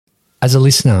As a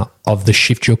listener of the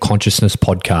Shift Your Consciousness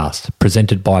podcast,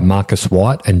 presented by Marcus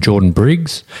White and Jordan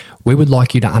Briggs, we would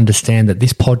like you to understand that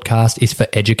this podcast is for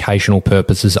educational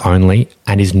purposes only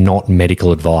and is not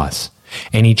medical advice.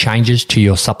 Any changes to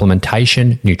your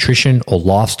supplementation, nutrition, or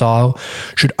lifestyle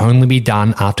should only be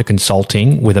done after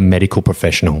consulting with a medical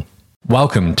professional.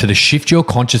 Welcome to the Shift Your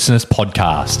Consciousness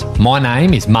podcast. My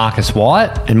name is Marcus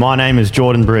White. And my name is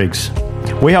Jordan Briggs.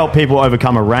 We help people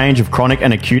overcome a range of chronic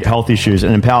and acute health issues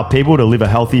and empower people to live a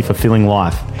healthy, fulfilling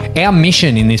life. Our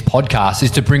mission in this podcast is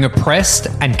to bring oppressed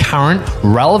and current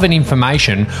relevant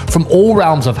information from all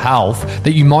realms of health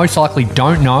that you most likely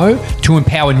don't know to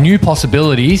empower new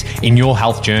possibilities in your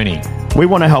health journey. We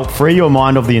want to help free your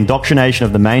mind of the indoctrination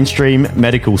of the mainstream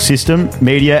medical system,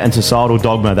 media, and societal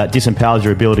dogma that disempowers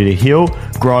your ability to heal,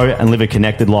 grow, and live a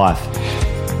connected life.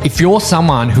 If you're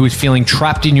someone who is feeling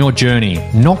trapped in your journey,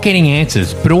 not getting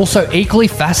answers, but also equally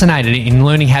fascinated in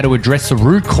learning how to address the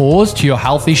root cause to your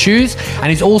health issues,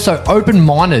 and is also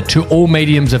open-minded to all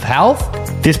mediums of health,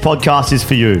 this podcast is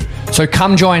for you. So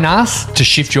come join us to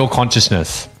shift your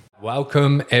consciousness.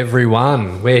 Welcome,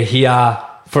 everyone. We're here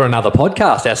for another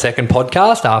podcast, our second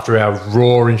podcast after our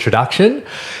raw introduction.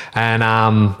 And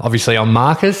obviously I'm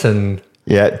Marcus and...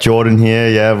 Yeah, Jordan here.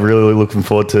 Yeah, really looking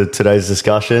forward to today's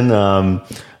discussion.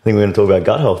 I think we're going to talk about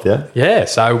gut health, yeah? Yeah,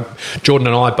 so Jordan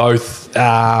and I both,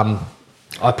 our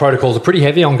protocols are pretty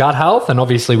heavy on gut health, and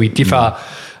obviously we differ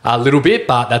a little bit,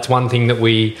 but that's one thing that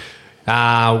we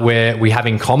have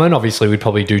in common. Obviously, we'd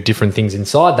probably do different things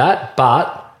inside that,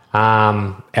 but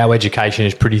our education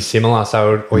is pretty similar,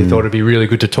 so we thought it'd be really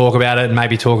good to talk about it and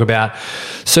maybe talk about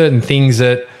certain things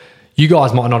that you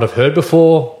guys might not have heard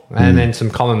before, and then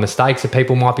some common mistakes that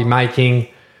people might be making.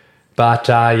 But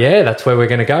yeah, that's where we're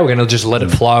going to go. We're going to just let it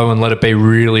flow and let it be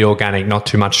really organic, not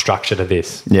too much structure to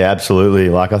this. Yeah, absolutely.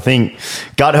 Like I think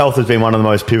gut health has been one of the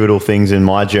most pivotal things in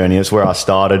my journey. It's where I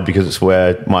started because it's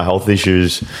where my health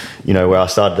issues, where I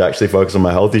started to actually focus on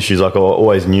my health issues. Like I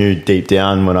always knew deep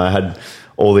down when I had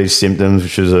all these symptoms,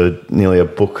 which was nearly a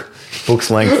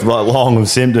book's length long of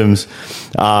symptoms,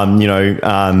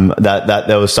 that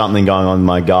there was something going on in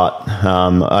my gut.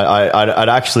 I'd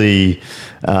actually,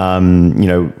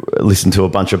 listened to a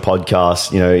bunch of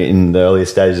podcasts, in the earlier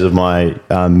stages of my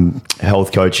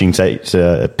health coaching, say,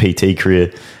 PT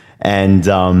career. And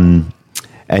there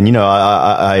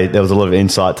was a lot of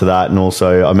insight to that. And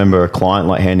also I remember a client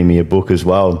handing me a book as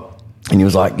well. And he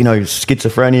was like,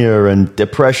 schizophrenia and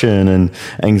depression and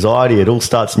anxiety, it all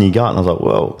starts in your gut. And I was like,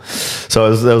 whoa.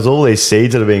 So there was all these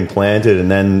seeds that are being planted. And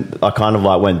then I kind of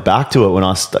went back to it when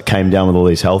I came down with all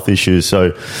these health issues.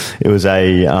 So it was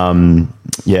it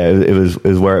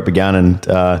was where it began. And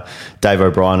Dave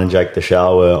O'Brien and Jake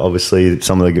Deshal were obviously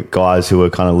some of the guys who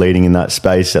were kind of leading in that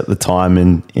space at the time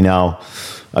in our,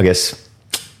 I guess,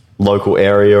 local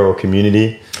area or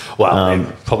community. Well,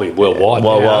 probably worldwide.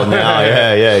 Well, now,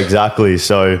 yeah, exactly.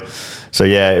 So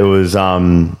yeah, it was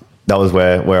that was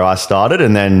where I started,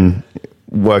 and then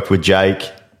worked with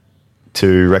Jake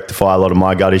to rectify a lot of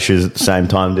my gut issues at the same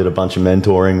time. Did a bunch of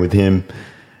mentoring with him,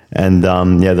 and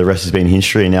the rest has been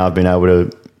history. Now I've been able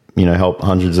to help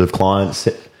hundreds of clients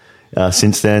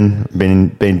since then.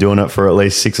 Been doing it for at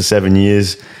least 6 or 7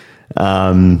 years.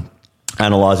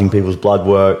 Analyzing people's blood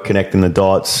work, connecting the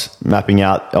dots, mapping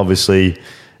out obviously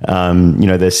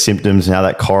their symptoms and how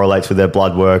that correlates with their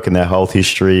blood work and their health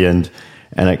history, and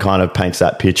it kind of paints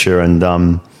that picture. And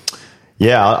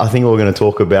I think we're going to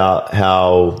talk about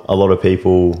how a lot of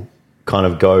people kind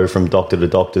of go from doctor to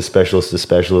doctor, specialist to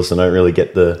specialist, and don't really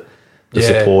get the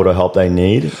support or help they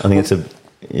need. I think it's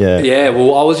Yeah,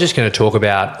 well, I was just going to talk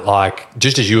about,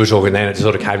 just as you were talking then, it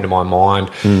sort of came to my mind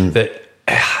that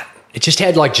it just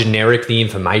had generic the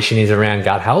information is around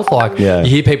gut health. You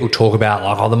hear people talk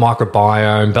about the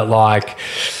microbiome, but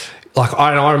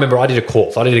I remember I did a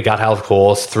course. I did a gut health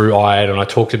course through IAN, and I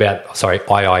talked about,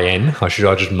 IIN.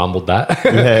 I just mumbled that.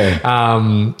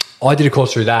 Yeah. I did a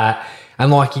course through that,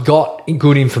 and you got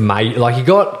good information.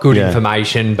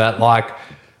 Information, but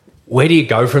where do you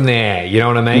go from there? You know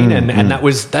what I mean? And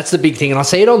that's the big thing. And I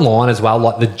see it online as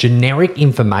well, the generic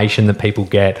information that people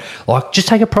get, just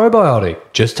take a probiotic,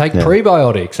 just take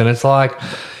prebiotics. And it's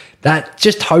that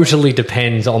just totally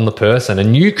depends on the person.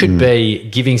 And you could be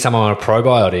giving someone a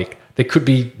probiotic that could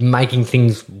be making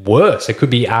things worse. It could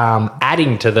be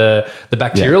adding to the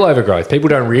bacterial overgrowth. People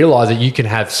don't realise that you can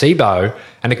have SIBO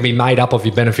and it can be made up of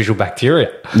your beneficial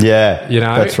bacteria. Yeah,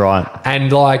 that's right. And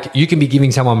you can be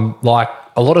giving someone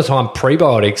a lot of time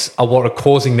prebiotics are what are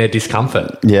causing their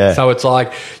discomfort. Yeah. So it's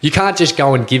you can't just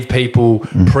go and give people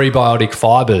prebiotic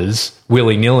fibers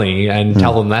willy-nilly and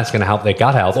tell them that's going to help their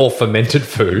gut health, or fermented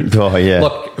food. Oh, yeah.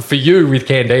 Look, for you with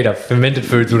Candida, fermented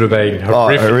foods would have been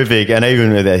horrific. Horrific. And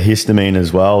even with their histamine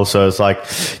as well. So it's like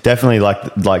definitely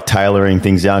like tailoring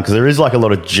things down, because there is like a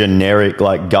lot of generic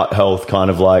like gut health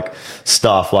kind of like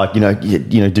stuff, like, you know,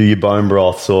 do your bone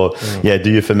broths, or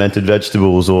do your fermented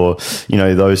vegetables, or, you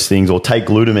know, those things, or take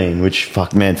glutamine, which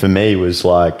fuck man, for me was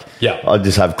like, I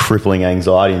just have crippling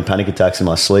anxiety and panic attacks in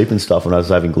my sleep and stuff when I was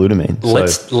having glutamine.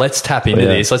 Let's tap into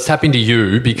this. Let's tap into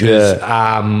you, because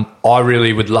I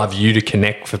really would love you to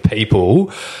connect for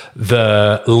people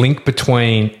the link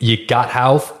between your gut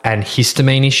health and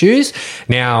histamine issues.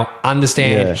 Now,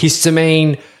 understand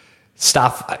histamine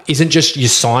stuff isn't just your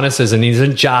sinuses and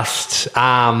isn't just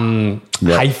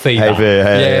hay fever.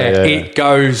 It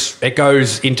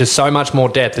goes into so much more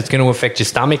depth. It's going to affect your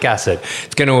stomach acid.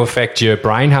 It's going to affect your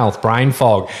brain health, brain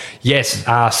fog. Yes,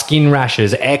 skin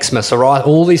rashes, eczema, psoriasis,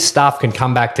 all this stuff can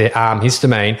come back to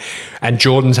histamine. And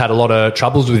Jordan's had a lot of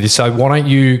troubles with this. So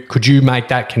could you make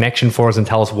that connection for us and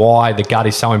tell us why the gut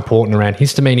is so important around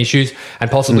histamine issues, and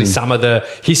possibly some of the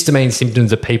histamine symptoms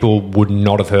that people would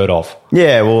not have heard of?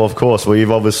 Yeah, well, of course. Well,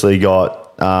 you've obviously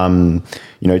got,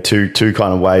 two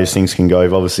kind of ways things can go.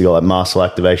 You've obviously got like mast cell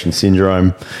activation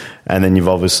syndrome, and then you've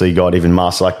obviously got even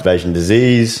mast cell activation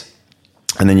disease,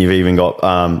 and then you've even got,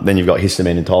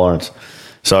 histamine intolerance.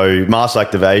 So mast cell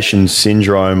activation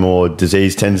syndrome or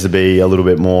disease tends to be a little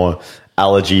bit more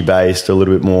allergy based, a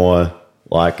little bit more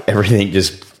like everything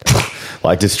just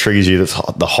triggers you. That's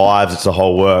the hives, it's the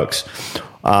whole works.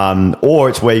 Or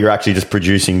it's where you're actually just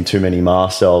producing too many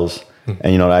mast cells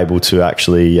and you're not able to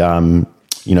actually, with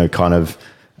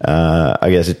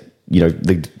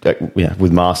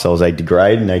mast cells, they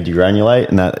degrade and they degranulate,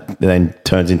 and that then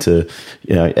turns into,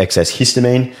 excess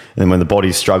histamine. And then when the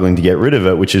body's struggling to get rid of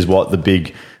it, which is what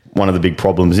one of the big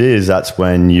problems is, that's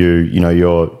when you're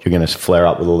going to flare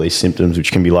up with all these symptoms,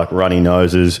 which can be like runny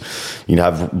noses, you can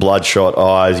have bloodshot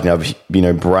eyes, you can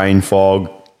have, brain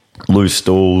fog, loose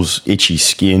stools, itchy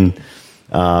skin,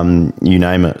 you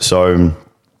name it. So,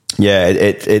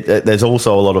 there's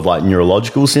also a lot of like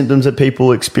neurological symptoms that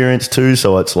people experience too.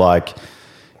 So it's like,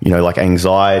 like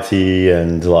anxiety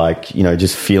and like,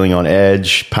 just feeling on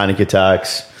edge, panic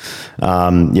attacks.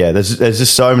 There's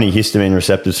just so many histamine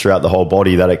receptors throughout the whole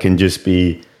body that it can just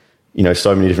be,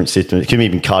 so many different systems. It can be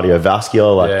even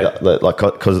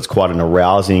cardiovascular, because it's quite an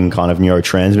arousing kind of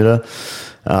neurotransmitter.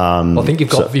 I think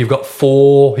you've got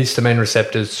 4 histamine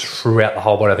receptors throughout the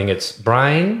whole body. I think it's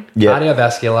brain,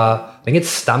 cardiovascular, I think it's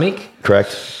stomach.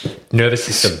 Correct. Nervous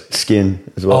system.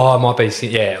 Skin as well. Oh, it might be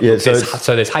skin. Yeah.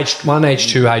 So there's H1,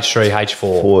 H2, H3,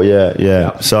 H4. 4,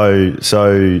 yeah.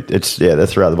 So it's, they're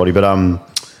throughout the body. But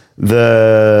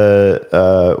where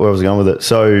was I going with it?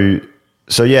 So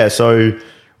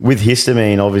with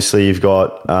histamine, obviously you've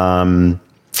got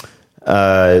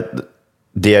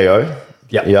DAO.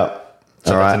 Yeah.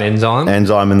 So that's an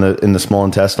enzyme in the small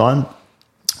intestine.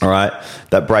 All right,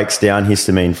 that breaks down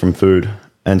histamine from food,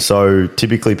 and so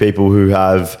typically people who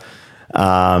have,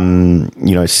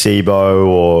 SIBO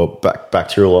or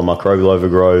bacterial or microbial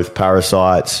overgrowth,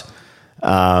 parasites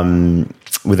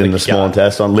within the small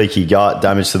intestine, leaky gut,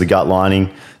 damage to the gut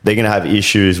lining, they're going to have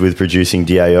issues with producing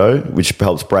DAO, which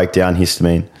helps break down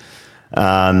histamine.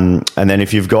 And then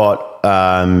if you've got,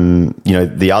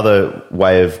 the other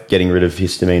way of getting rid of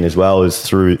histamine as well is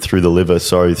through the liver.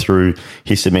 So through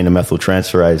histamine and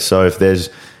methyltransferase. So if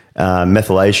there's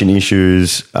methylation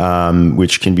issues,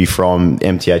 which can be from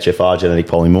MTHFR genetic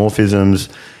polymorphisms,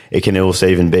 it can also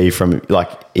even be from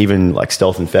like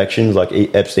stealth infections, like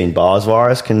Epstein-Barr's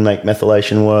virus can make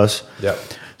methylation worse. Yep.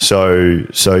 So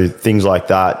things like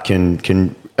that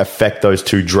can affect those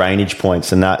 2 drainage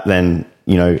points, and that then,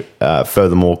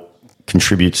 furthermore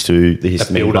contributes to the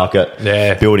histamine bucket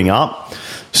building up.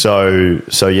 So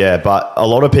but a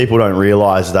lot of people don't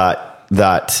realize that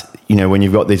when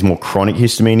you've got these more chronic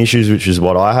histamine issues, which is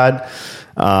what I had,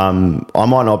 I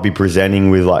might not be presenting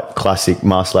with like classic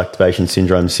mast cell activation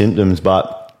syndrome symptoms,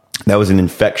 but there was an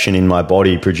infection in my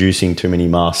body producing too many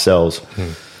mast cells.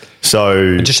 So,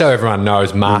 and just so everyone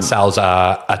knows, mast cells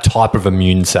are a type of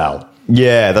immune cell.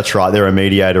 Yeah, that's right. They're a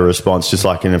mediator response, just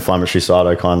like an inflammatory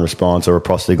cytokine response or a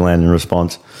prostaglandin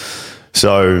response.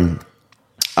 So,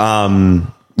 like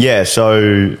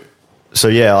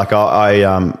I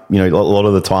a lot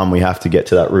of the time we have to get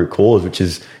to that root cause, which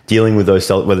is dealing with those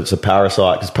cells, whether it's a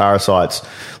parasite, because parasites,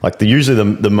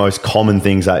 usually the most common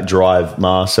things that drive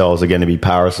mast cells are going to be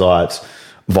parasites,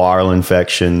 viral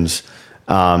infections,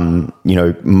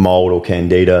 mold or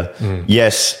candida.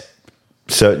 Yes,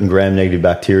 certain gram-negative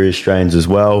bacteria strains as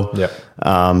well. Yep.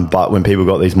 But when people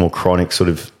got these more chronic sort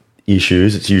of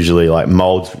issues, it's usually like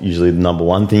mold's usually the number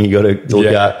one thing you got to look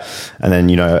at, and then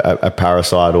a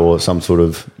parasite or some sort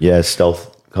of stealth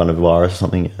kind of virus or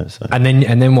something. So. And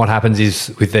then what happens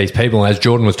is with these people, as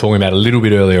Jordan was talking about a little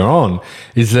bit earlier on,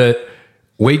 is that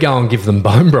we go and give them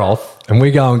bone broth and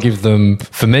we go and give them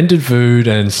fermented food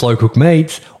and slow cooked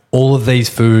meats. All of these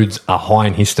foods are high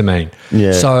in histamine.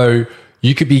 Yeah. So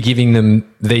you could be giving them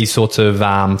these sorts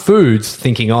of foods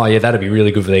thinking, oh, yeah, that'd be really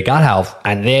good for their gut health.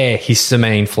 And their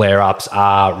histamine flare-ups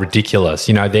are ridiculous.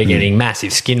 They're getting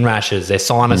massive skin rashes. Their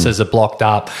sinuses are blocked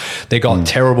up. They've got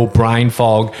terrible brain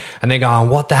fog. And they're going,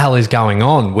 what the hell is going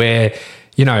on? Where,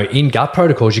 in gut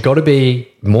protocols, you've got to be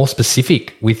more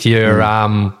specific with your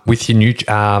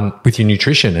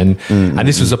nutrition. And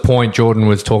this was a point Jordan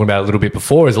was talking about a little bit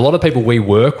before, is a lot of people we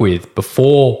work with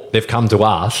before they've come to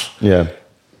us. Yeah.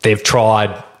 They've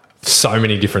tried so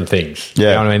many different things. Yeah.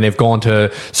 You know what I mean? They've gone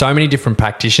to so many different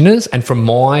practitioners. And from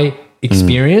my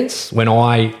experience, when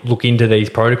I look into these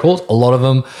protocols, a lot of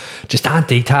them just aren't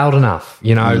detailed enough.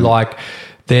 Like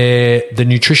the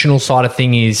nutritional side of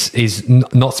thing is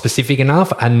not specific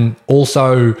enough. And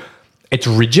also it's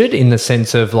rigid in the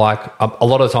sense of like a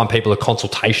lot of the time people are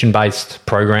consultation-based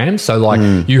programs. So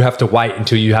like you have to wait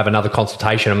until you have another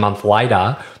consultation a month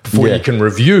later before you can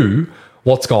review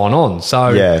what's going on.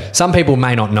 So some people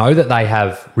may not know that they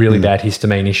have really bad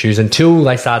histamine issues until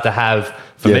they start to have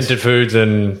fermented foods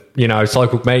and, slow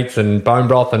cooked meats and bone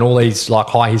broth and all these like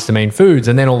high histamine foods.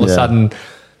 And then all of a sudden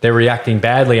they're reacting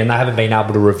badly and they haven't been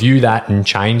able to review that and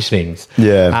change things.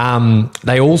 Yeah.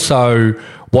 They also,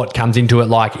 what comes into it,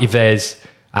 like if there's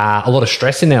a lot of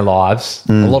stress in their lives,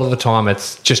 a lot of the time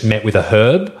it's just met with a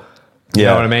herb. You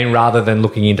know what I mean? Rather than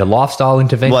looking into lifestyle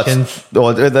interventions.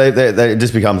 It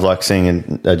just becomes like seeing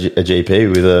a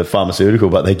GP with a pharmaceutical,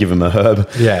 but they give them a herb.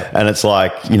 Yeah. And it's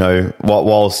like,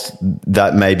 whilst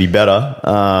that may be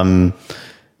better,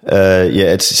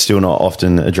 it's still not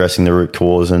often addressing the root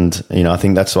cause. And, I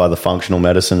think that's why the functional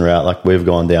medicine route, like we've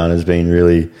gone down, has been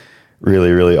really,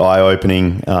 really, really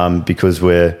eye-opening because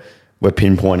we're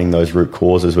pinpointing those root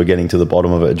causes. We're getting to the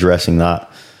bottom of it, addressing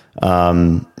that.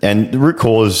 And the root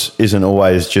cause isn't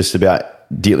always just about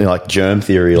dealing like germ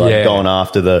theory, like going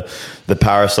after the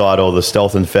parasite or the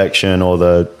stealth infection or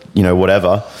the,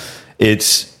 whatever.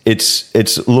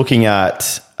 It's looking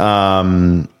at,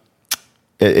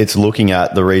 it's looking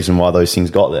at the reason why those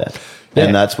things got there. Yeah.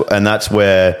 And that's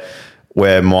where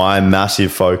my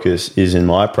massive focus is in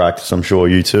my practice. I'm sure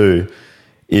you too,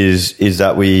 is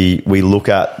that we look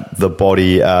at the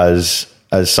body as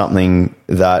something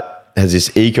that has this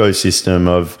ecosystem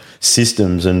of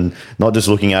systems, and not just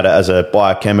looking at it as a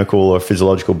biochemical or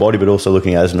physiological body, but also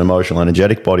looking at it as an emotional,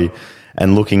 energetic body,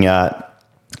 and looking at,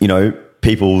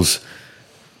 people's,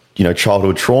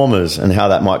 childhood traumas and how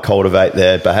that might cultivate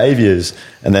their behaviors,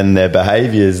 and then their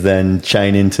behaviors then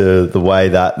chain into the way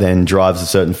that then drives the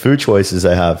certain food choices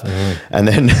they have. And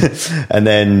then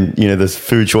the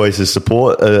food choices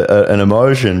support an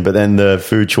emotion, but then the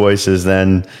food choices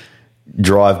then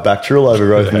drive bacterial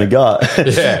overgrowth in the gut.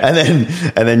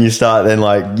 and then you start then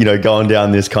going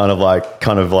down this kind of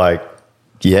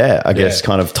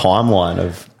timeline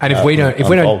of, and if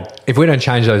we don't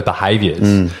change those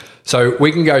behaviors, so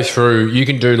we can go through, you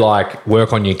can do like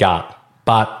work on your gut,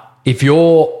 but if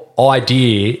your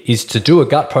idea is to do a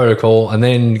gut protocol and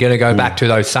then going to go back to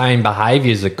those same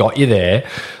behaviors that got you there,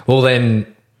 well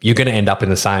then you're going to end up in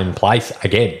the same place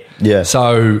again.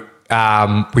 So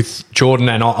with Jordan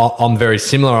and I'm very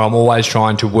similar. I'm always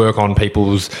trying to work on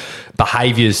people's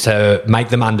behaviors to make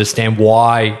them understand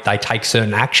why they take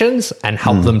certain actions and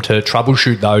help them to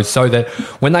troubleshoot those, so that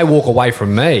when they walk away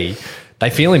from me, they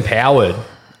feel empowered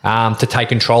to take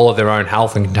control of their own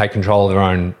health and take control of their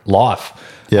own life.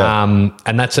 And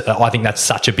I think that's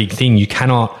such a big thing. You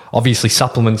cannot, obviously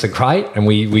supplements are great and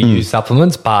we use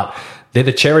supplements, but they're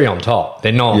the cherry on top.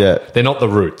 They're not. They're not the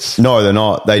roots. No, they're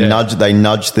not. They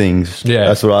nudge things. Yeah,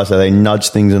 that's what I say. They nudge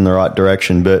things in the right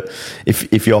direction. But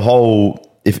if your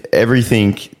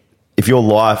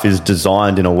life is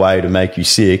designed in a way to make you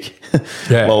sick,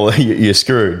 well, you're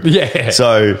screwed. Yeah.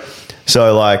 So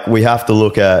like we have to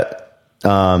look at,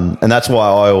 and that's why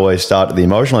I always start at the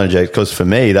emotional energy, because for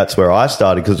me that's where I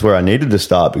started, because it's where I needed to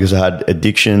start, because I had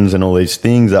addictions and all these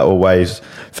things that were ways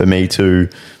for me to.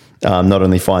 Not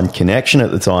only find connection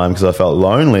at the time, because I felt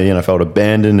lonely and I felt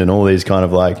abandoned, and all these kind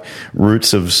of like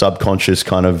roots of subconscious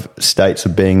kind of states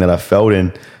of being that I felt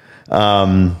in,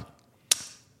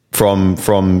 from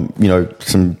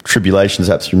some tribulations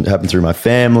that happened through my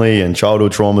family and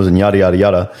childhood traumas and yada yada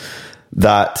yada,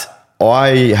 that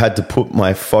I had to put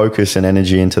my focus and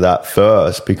energy into that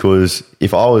first, because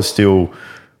if I was still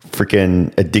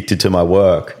freaking addicted to my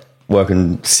work,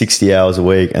 working 60 hours a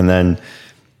week, and then,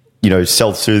 you know,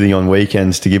 self-soothing on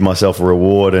weekends to give myself a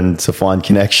reward and to find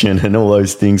connection and all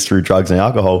those things through drugs and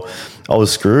alcohol, I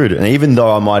was screwed. And even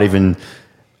though I might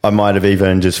have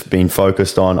even just been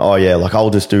focused on, oh yeah, like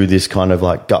I'll just do this kind of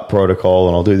like gut protocol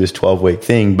and I'll do this 12-week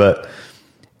thing. But,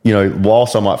 you know,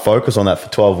 whilst I might focus on that for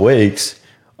 12 weeks,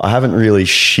 I haven't really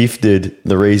shifted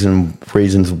the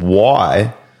reasons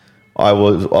why I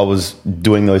was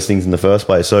doing those things in the first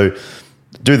place. So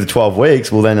do the 12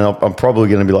 weeks, well then I'm probably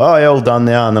going to be like, oh yeah, all done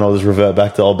now. And then I'll just revert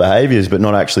back to old behaviors, but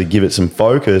not actually give it some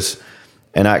focus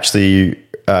and actually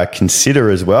consider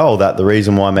as well that the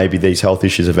reason why maybe these health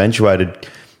issues eventuated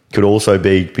could also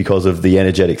be because of the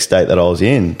energetic state that I was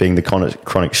in, being the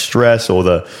chronic stress or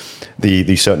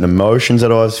the certain emotions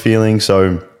that I was feeling.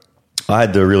 So I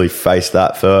had to really face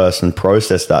that first and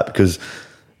process that, because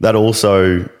that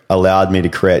also allowed me to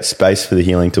create space for the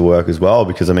healing to work as well,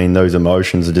 because I mean, those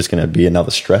emotions are just going to be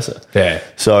another stressor. Yeah.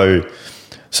 So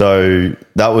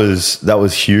that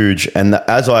was huge. And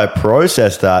as I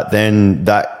processed that, then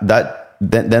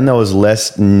then there was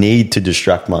less need to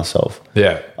distract myself.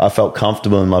 Yeah. I felt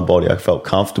comfortable in my body. I felt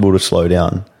comfortable to slow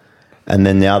down. And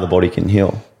then now the body can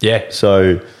heal. Yeah.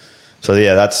 So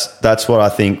yeah, that's what I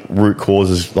think root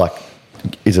causes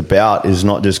is about, is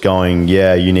not just going,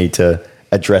 yeah, you need to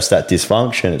address that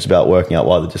dysfunction. It's about working out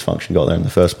why the dysfunction got there in the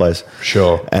first place.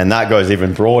 Sure. And that goes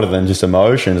even broader than just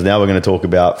emotions. Now we're going to talk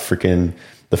about freaking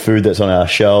the food that's on our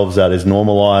shelves that is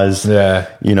normalized. Yeah.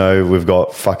 You know,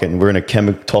 we're in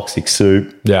a toxic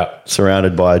soup. Yeah.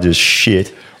 Surrounded by just shit.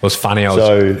 It was funny. I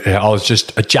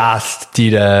just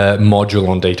did a module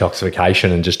on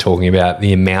detoxification and just talking about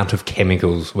the amount of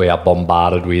chemicals we are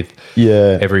bombarded with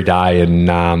every day.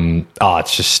 And,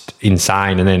 it's just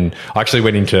insane. And then I actually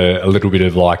went into a little bit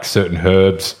of like certain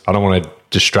herbs. I don't want to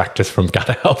distract us from gut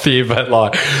health here, but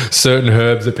like certain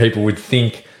herbs that people would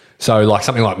think. So like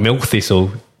something like milk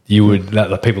thistle,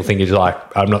 that people think is like,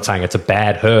 I'm not saying it's a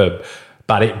bad herb,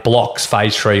 but it blocks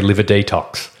phase 3 liver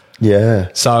detox. Yeah.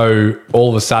 So all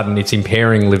of a sudden it's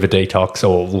impairing liver detox,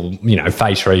 or, you know,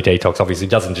 phase 3 detox. Obviously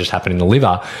it doesn't just happen in the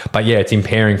liver, but yeah, it's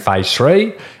impairing phase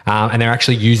 3. And they're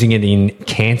actually using it in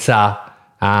cancer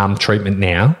treatment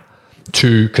now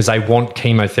because they want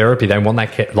chemotherapy. They want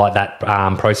that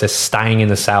process staying in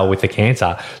the cell with the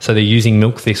cancer. So they're using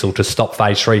milk thistle to stop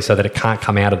phase 3 so that it can't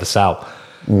come out of the cell.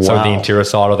 Wow. So the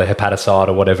enterocyte or the hepatocyte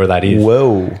or whatever that is.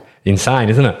 Whoa. Insane,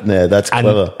 isn't it? Yeah, that's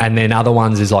clever. And then other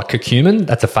ones is like curcumin.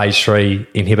 That's a phase 3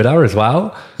 inhibitor as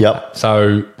well. Yep.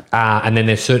 So, and then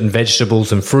there's certain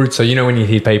vegetables and fruits. So, you know, when you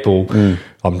hear people,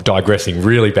 I'm digressing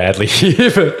really badly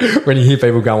here, but when you hear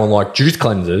people go on like juice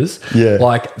cleansers,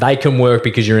 like they can work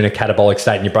because you're in a catabolic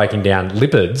state and you're breaking down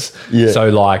lipids. Yeah. So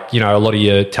like, you know, a lot of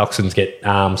your toxins get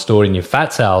stored in your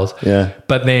fat cells. Yeah.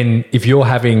 But then if you're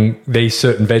having these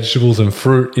certain vegetables and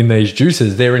fruit in these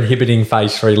juices, they're inhibiting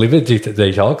phase 3 liver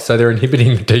detox. So they're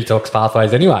inhibiting the detox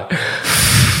pathways anyway.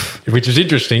 Which is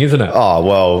interesting, isn't it? Oh,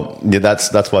 well, yeah,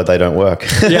 that's why they don't work.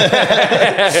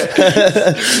 Yeah.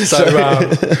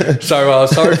 So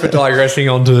sorry for digressing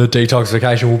onto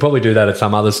detoxification. We'll probably do that at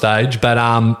some other stage. But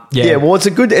yeah, well, it's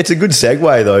a good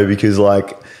segue though, because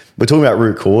like we're talking about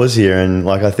root cause here, and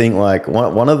like I think like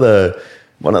one of the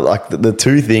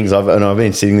two things I've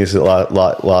been sitting this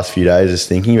last few days just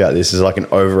thinking about this is like an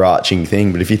overarching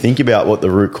thing. But if you think about what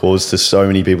the root cause to so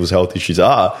many people's health issues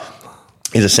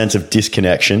is a sense of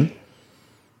disconnection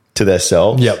to their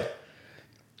selves. Yep.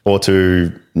 Or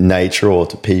to nature or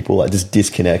to people, like just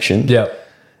disconnection. Yep.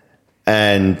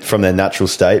 And from their natural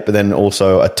state, but then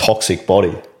also a toxic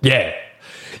body. Yeah.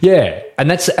 Yeah.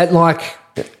 And that's like,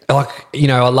 you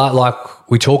know, like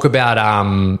we talk about,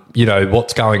 you know,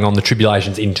 what's going on, the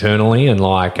tribulations internally and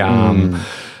like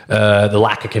the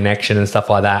lack of connection and stuff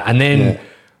like that. And then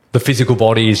the physical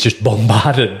body is just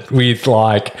bombarded with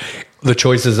like the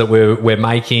choices that we're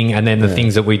making, and then the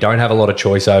things that we don't have a lot of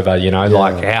choice over, you know,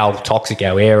 like how toxic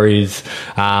our air is.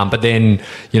 But then,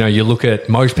 you know, you look at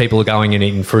most people are going and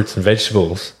eating fruits and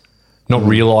vegetables, not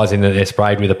realising that they're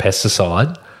sprayed with a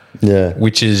pesticide,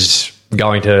 which is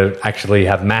going to actually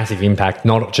have massive impact,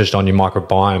 not just on your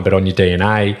microbiome, but on your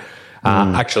DNA.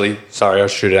 Actually, sorry, I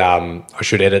should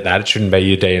edit that. It shouldn't be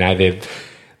your DNA.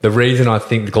 The reason I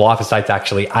think glyphosate's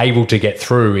actually able to get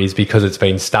through is because it's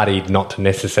been studied not to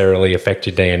necessarily affect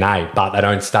your DNA, but they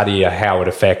don't study how it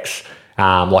affects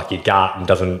like your gut and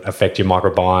doesn't affect your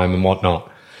microbiome and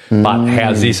whatnot. But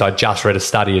how's this? I just read a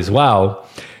study as well,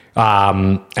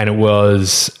 and it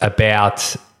was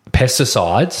about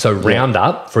pesticides. So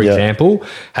Roundup, for example,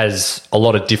 has a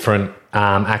lot of different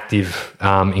active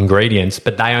ingredients,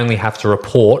 but they only have to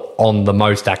report on the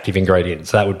most active ingredients.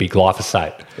 So that would be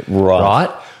glyphosate, right?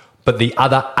 but the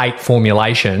other 8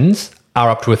 formulations are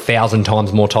up to 1,000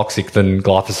 times more toxic than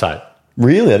glyphosate.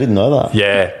 Really? I didn't know that.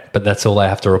 Yeah, but that's all they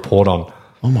have to report on.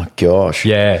 Oh my gosh.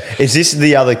 Yeah. Is this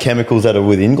the other chemicals that are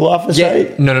within glyphosate?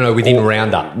 Yeah. No, within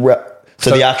Roundup.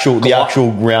 So the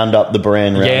actual Roundup, the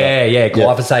brand Roundup. Yeah.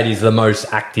 Glyphosate is the most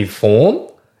active form,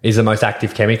 is the most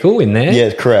active chemical in there.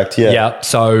 Yeah, correct. Yeah. Yeah.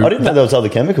 So I didn't know there was other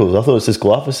chemicals. I thought it was just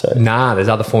glyphosate. Nah, there's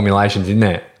other formulations in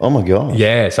there. Oh my god.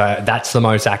 Yeah, so that's the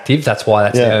most active. That's why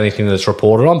that's the only thing that's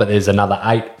reported on. But there's another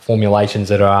 8 formulations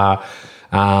that are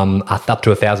up to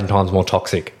 1,000 times more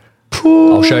toxic.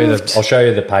 I'll show you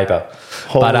the paper.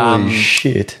 Holy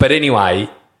shit. But anyway,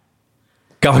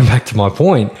 going back to my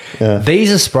point,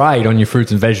 these are sprayed on your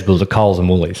fruits and vegetables at Coles and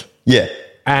Woolies. Yeah.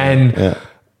 And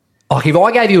like if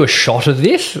I gave you a shot of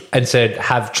this and said,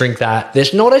 drink that,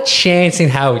 there's not a chance in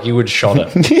hell you would shot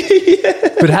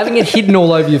it. But having it hidden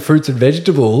all over your fruits and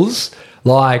vegetables,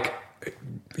 like,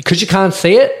 because you can't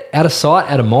see it, out of sight,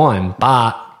 out of mind,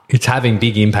 but it's having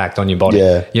big impact on your body.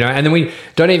 Yeah. You know, and then we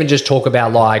don't even just talk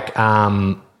about like,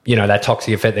 you know, that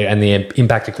toxic effect and the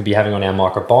impact it could be having on our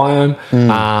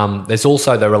microbiome. There's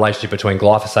also the relationship between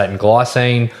glyphosate and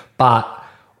glycine, but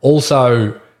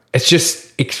also it's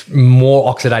just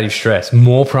more oxidative stress,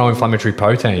 more pro-inflammatory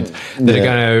proteins that are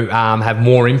going to have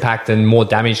more impact and more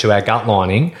damage to our gut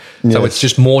lining. So it's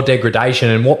just more degradation.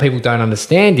 And what people don't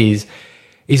understand is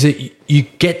that you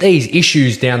get these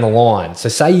issues down the line. So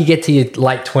say you get to your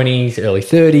late 20s, early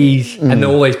 30s, and then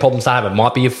all these problems start happening. It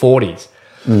might be your 40s.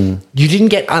 You didn't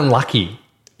get unlucky.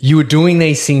 You were doing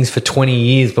these things for 20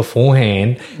 years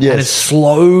beforehand, and it's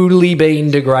slowly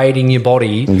been degrading your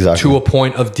body to a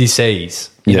point of disease.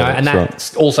 You know, and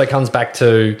that also comes back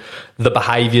to the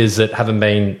behaviours that haven't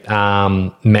been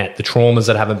met, the traumas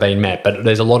that haven't been met. But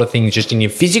there's a lot of things just in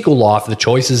your physical life, the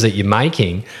choices that you're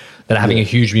making, that are having a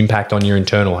huge impact on your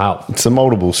internal health. It's the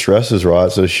multiple stresses,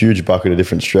 right? So a huge bucket of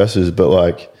different stresses,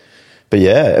 but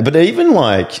even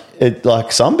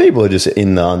like some people are just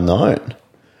in the unknown.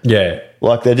 Yeah.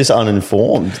 Like they're just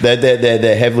uninformed.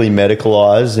 They're heavily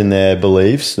medicalized in their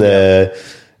beliefs. They're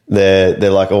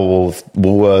like, oh, well,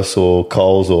 Woolworths or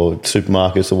Coles or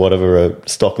supermarkets or whatever are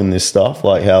stocking this stuff.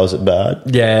 Like, how is it bad?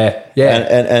 Yeah.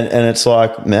 And it's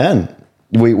like, man,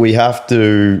 we have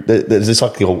to. There's this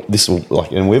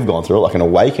and we've gone through it like an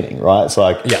awakening, right? It's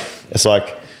like, it's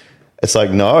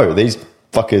like no, these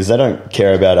fuckers, they don't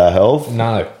care about our health.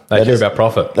 No, they care about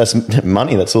profit. That's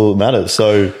money. That's all that matters.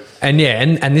 So, and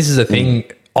this is the thing.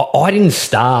 I didn't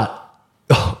start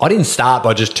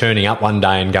by just turning up one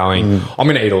day and going, I'm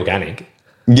going to eat organic.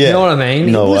 Yeah. You know what I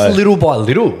mean? No it was way. Little by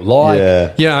little.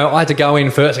 Like, you know, I had to go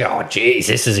in first and go, oh, geez,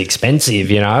 this is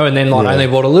expensive, you know, and then only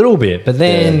bought a little bit. But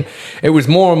then it was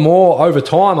more and more over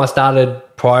time, I started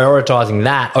prioritizing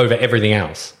that over everything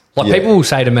else. Like people will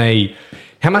say to me,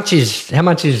 how much is,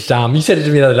 you said it to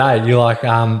me the other day, you're like,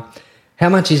 how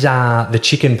much is the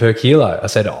chicken per kilo? I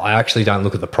said, I actually don't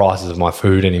look at the prices of my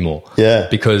food anymore. Yeah.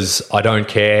 Because I don't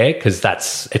care, because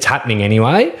it's happening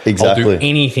anyway. Exactly. I'll do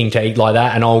anything to eat like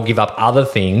that, and I'll give up other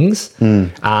things,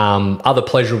 other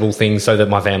pleasurable things, so that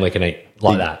my family can eat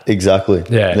like that. Exactly.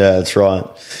 Yeah, that's right.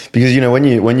 Because, you know, when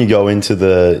you go into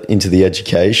the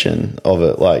education of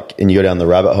it, like, and you go down the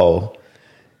rabbit hole,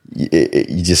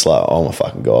 you're just like, oh my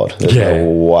fucking God, there's no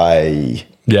way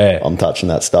I'm touching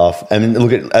that stuff. I mean,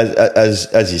 look at,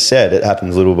 as you said, it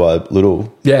happens little by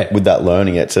little. With that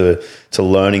learning it to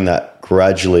learning that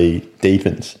gradually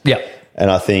deepens. Yeah.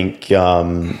 And I think,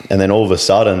 and then all of a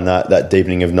sudden that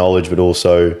deepening of knowledge, but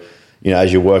also, you know,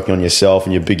 as you're working on yourself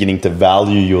and you're beginning to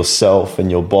value yourself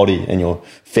and your body and your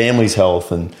family's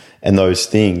health and those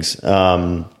things.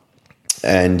 And,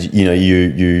 you know,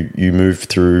 you move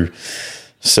through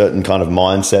certain kind of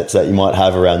mindsets that you might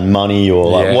have around money or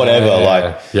like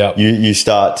whatever, you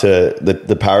start to,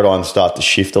 the paradigms start to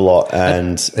shift a lot.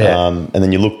 And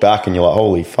then you look back and you're like,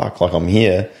 holy fuck, like I'm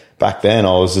here. Back then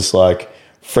I was just like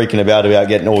freaking about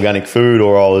getting organic food,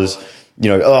 or I was, you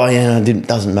know, it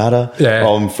doesn't matter. Yeah.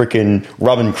 I'm freaking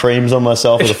rubbing creams on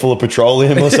myself that are full of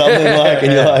petroleum or something like,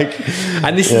 and you're like,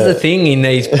 and this is the thing in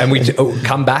these, and we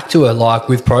come back to it, like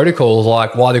with protocols,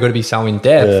 like why they've got to be so in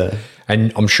depth. Yeah.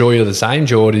 And I'm sure you're the same,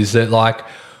 Jord, is that like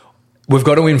we've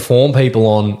got to inform people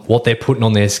on what they're putting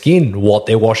on their skin, what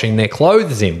they're washing their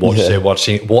clothes in, what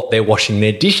they're washing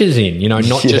their dishes in, you know,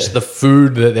 not just the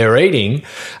food that they're eating.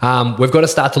 We've got to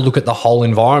start to look at the whole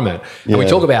environment. And we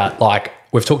talk about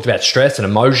we've talked about stress and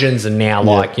emotions, and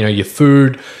now you know, your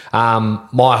food,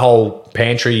 my whole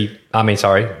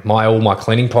all my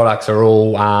cleaning products are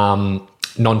all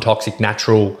non-toxic,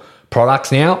 natural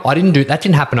products now. That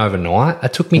didn't happen overnight.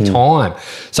 That took me time.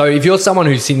 So if you're someone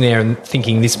who's sitting there and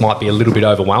thinking this might be a little bit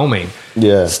overwhelming,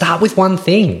 start with one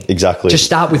thing. Exactly. Just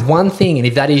start with one thing. And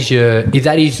if that is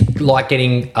like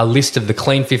getting a list of the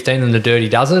clean 15 and the dirty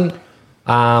dozen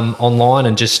online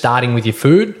and just starting with your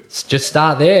food, just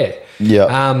start there.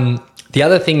 Yeah. The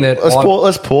other thing that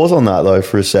let's pause on that though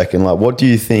for a second. Like, what do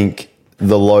you think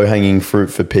the low-hanging fruit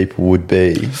for people would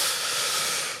be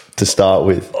to start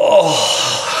with?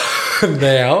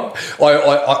 Now,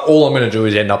 I all I'm going to do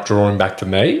is end up drawing back to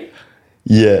me.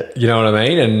 Yeah. You know what I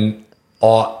mean? And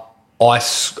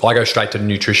I go straight to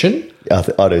nutrition.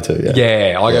 I do too, yeah.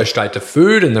 Yeah, I go straight to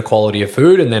food and the quality of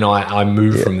food, and then I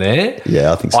move from there.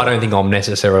 Yeah, I think so. I don't think I'm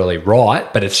necessarily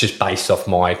right, but it's just based off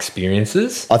my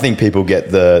experiences. I think people get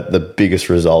the biggest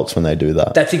results when they do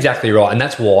that. That's exactly right. And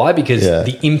that's why, because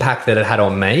the impact that it had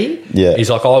on me is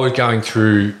like I was going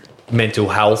through mental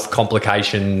health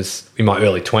complications in my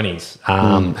early 20s.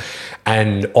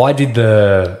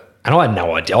 And I had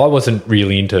no idea. I wasn't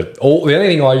really into the only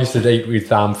thing I used to eat with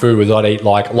food was I'd eat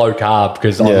like low carb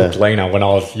because I looked leaner when I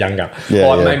was younger.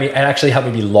 It actually helped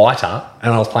me be lighter,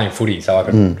 and I was playing footy, so I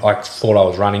thought I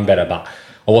was running better, but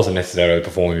I wasn't necessarily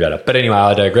performing better. But anyway,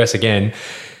 I digress again.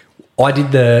 I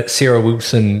did the Sarah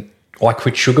Wilson I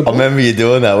Quit Sugar book. I remember you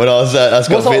doing that when I was at Was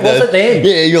it then?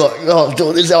 Yeah, you're like,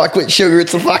 oh, this is how I quit sugar.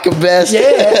 It's the fucking best.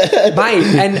 Yeah, mate.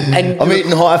 And I'm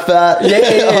eating high fat,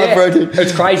 high protein.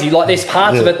 It's crazy. Like, there's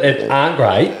parts of it that aren't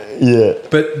great. Yeah.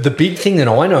 But the big thing that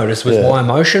I noticed was my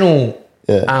emotional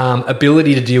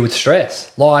ability to deal with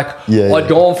stress. Like, I'd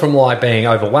gone from like being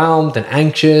overwhelmed and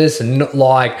anxious and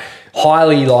like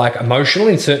highly like emotional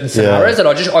in certain scenarios that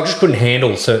I just couldn't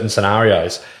handle certain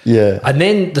scenarios. Yeah. And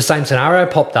then the same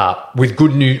scenario popped up with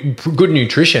good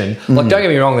nutrition. Like, don't get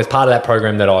me wrong, there's part of that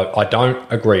program that I don't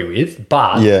agree with,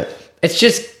 but it's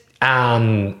just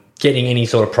getting any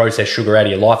sort of processed sugar out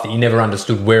of your life that you never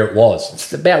understood where it was.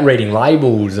 It's about reading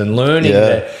labels and learning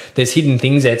that there's hidden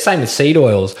things there. It's same with seed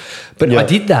oils. But I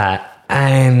did that.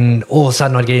 And all of a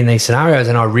sudden I'd get in these scenarios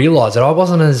and I realised that I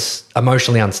wasn't as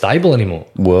emotionally unstable anymore.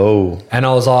 Whoa. And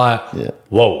I was like,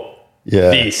 whoa,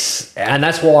 this. And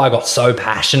that's why I got so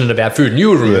passionate about food. And you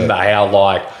would remember how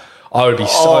like I would be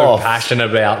so passionate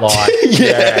about like,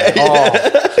 because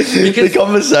the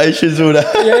conversations would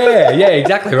have. yeah,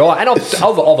 exactly right. And I've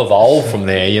evolved from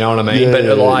there, you know what I mean?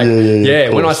 But like,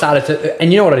 when I started to,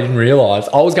 and you know what I didn't realise?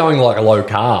 I was going like a low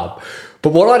carb.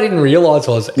 But what I didn't realise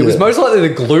was it was most likely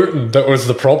the gluten that was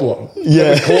the problem. Yeah. It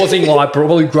was causing like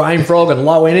probably grain frog and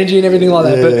low energy and everything like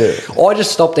that. But I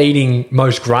just stopped eating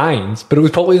most grains. But it was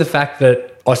probably the fact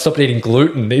that I stopped eating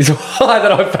gluten is why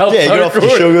that I felt so you got off good. The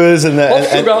sugars and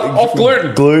that. Off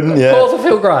gluten. Gluten, Of course I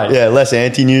feel great. Yeah, less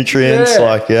anti-nutrients,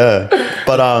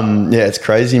 But, it's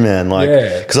crazy, man. Like,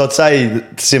 because I'd say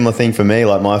similar thing for me.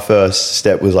 Like, my first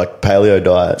step was like paleo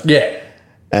diet. Yeah.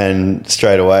 And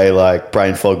straight away, like,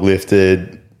 brain fog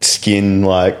lifted, skin,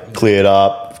 like, cleared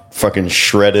up, fucking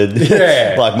shredded.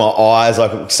 Yeah. Like, my eyes,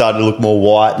 like, started to look more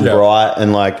white and bright.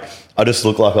 And, like, I just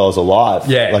looked like I was alive.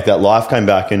 Yeah. Like, that life came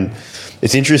back. And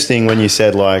it's interesting when you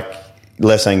said, like,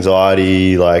 less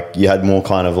anxiety, like, you had more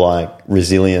kind of, like,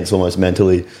 resilience almost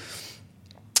mentally.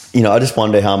 You know, I just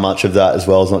wonder how much of that as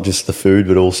well is not just the food,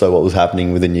 but also what was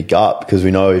happening within your gut. Because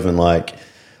we know even, like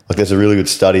there's a really good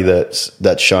study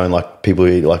that's shown like people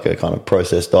who eat like a kind of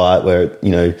processed diet where, you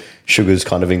know, sugar's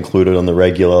kind of included on the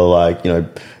regular, like, you know,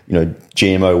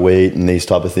 GMO wheat and these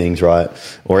type of things, right?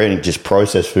 Or any just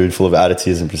processed food full of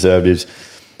additives and preservatives.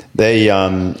 They,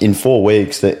 in 4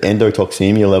 weeks, the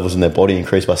endotoxemia levels in their body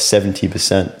increased by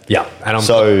 70%. Yeah. And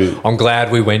I'm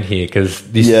glad we went here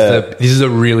because this is a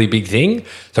really big thing.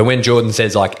 So when Jordan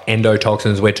says like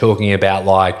endotoxins, we're talking about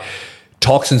like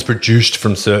toxins produced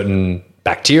from certain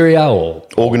bacteria or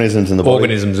organisms in the body.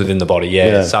 Organisms within the body,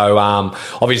 yeah. So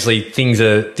obviously things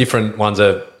are different. Ones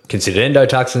are considered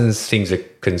endotoxins, things are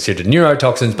considered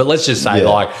neurotoxins, but let's just say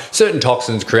like certain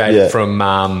toxins created from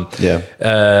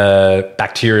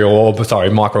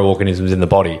bacteria microorganisms in the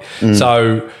body.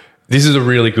 So this is a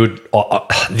really good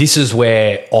this is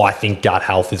where I think gut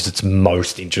health is its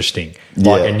most interesting.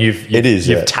 Like, and you've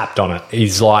tapped on it.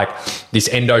 Is like this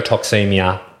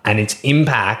endotoxemia and its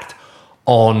impact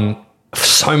on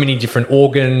so many different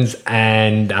organs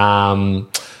and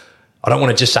I don't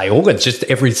want to just say organs, just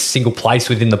every single place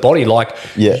within the body. Like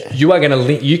you are going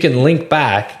to you can link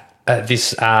back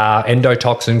this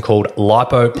endotoxin called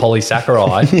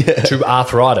lipopolysaccharide to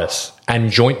arthritis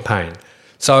and joint pain.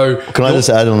 So can I just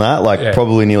add on that? Like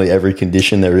probably nearly every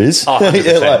condition there is. Oh,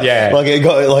 100%, like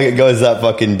it goes that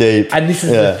fucking deep. And this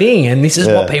is the thing, and this is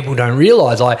what people don't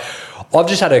realize. Like, I've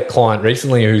just had a client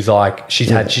recently who's like she's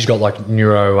got like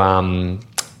neuro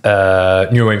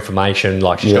neuroinflammation,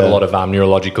 like she's got a lot of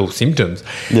neurological symptoms.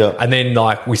 Yeah. And then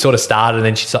like we sort of started, and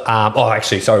then she's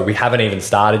we haven't even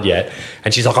started yet.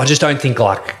 And she's like, I just don't think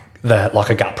like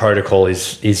a gut protocol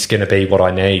is going to be what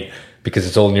I need because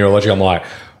it's all neurological. I'm like,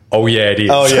 oh yeah, it is.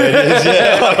 Oh yeah, it is.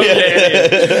 Yeah. Oh, yeah,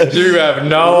 it is. You have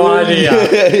no idea.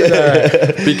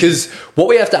 No. Because what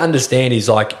we have to understand is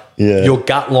like your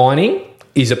gut lining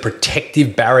is a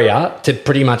protective barrier to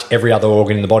pretty much every other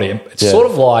organ in the body. It's sort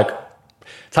of like,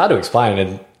 it's hard to explain,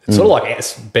 and it's sort of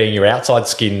like being your outside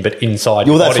skin, but inside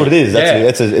your body. Well, that's what it is.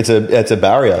 It's a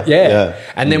barrier. Yeah.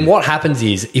 And then what happens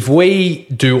is if we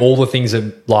do all the things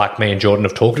that like me and Jordan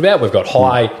have talked about, we've got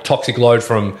high toxic load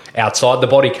from outside the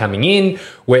body coming in.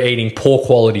 We're eating poor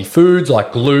quality foods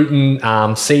like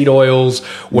gluten, seed oils.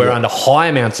 We're under high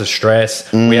amounts of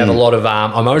stress. We have a lot of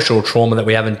emotional trauma that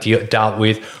we haven't dealt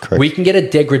with. Correct. We can get a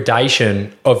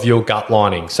degradation of your gut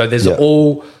lining. So there's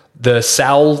there's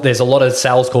a lot of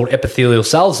cells called epithelial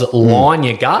cells that line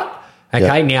your gut.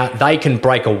 Okay, now they can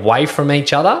break away from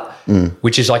each other,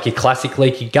 which is like your classic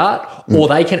leaky gut, or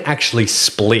they can actually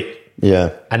split.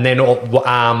 Yeah, and then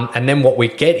what we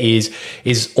get is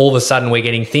all of a sudden we're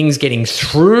getting things getting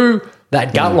through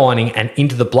that gut lining and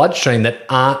into the bloodstream that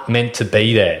aren't meant to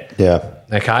be there. Yeah.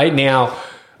 Okay. Now,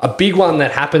 a big one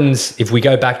that happens if we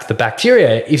go back to the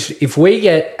bacteria is if we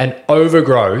get an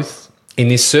overgrowth in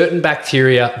this certain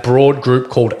bacteria, broad group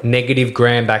called negative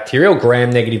gram bacteria or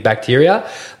gram-negative bacteria,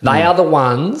 they are the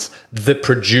ones that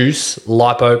produce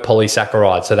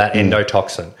lipopolysaccharides, so that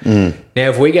endotoxin. Now,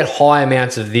 if we get high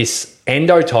amounts of this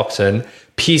endotoxin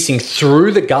piercing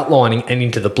through the gut lining and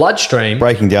into the bloodstream...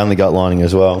 breaking down the gut lining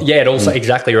as well. Yeah, it also,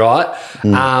 exactly right.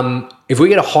 If we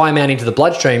get a high amount into the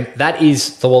bloodstream, that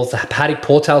is, the hepatic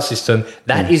portal system,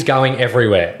 that is going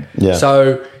everywhere. Yeah.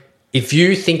 So... if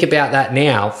you think about that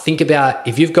now, think about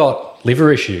if you've got liver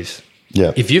issues,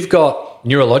 if you've got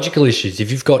neurological issues,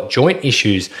 if you've got joint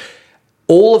issues,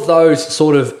 all of those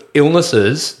sort of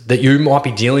illnesses that you might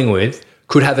be dealing with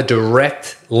could have a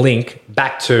direct link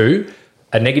back to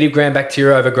a negative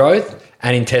gram-bacteria overgrowth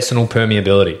and intestinal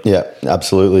permeability. Yeah,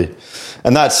 absolutely.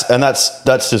 And that's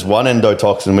just one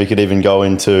endotoxin. We could even go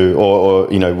into, or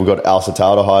we've got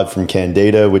acetaldehyde from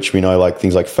Candida, which we know like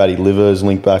things like fatty livers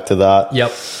link back to that.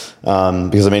 Yep.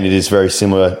 Because I mean, it is very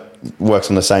similar, works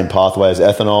on the same pathway as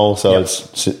ethanol. So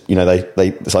it's,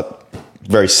 it's like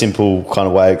very simple kind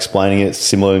of way of explaining it. It's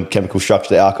similar in chemical structure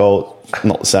to alcohol.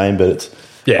 Not the same, but it's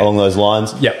along those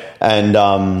lines. Yep.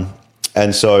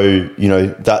 And so,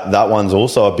 that one's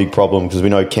also a big problem because we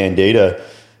know Candida,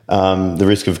 the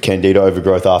risk of Candida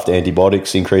overgrowth after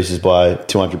antibiotics increases by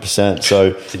 200%.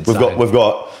 So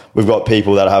we've got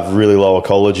people that have really low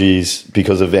ecologies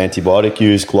because of antibiotic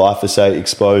use, glyphosate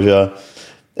exposure,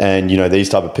 and these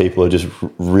type of people are just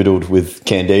riddled with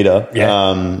Candida.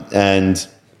 Yeah. And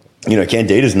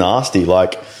Candida's nasty.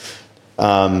 Like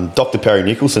Dr. Perry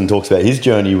Nicholson talks about his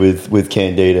journey with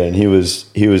Candida, and he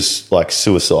was like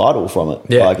suicidal from it.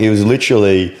 Yeah. Like he was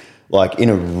literally like in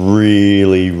a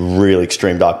really, really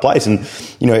extreme dark place. And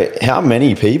how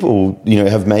many people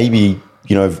have maybe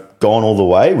gone all the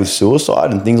way with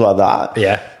suicide and things like that.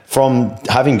 Yeah. From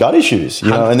having gut issues,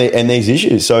 and these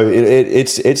issues. So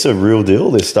it's a real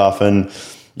deal, this stuff. And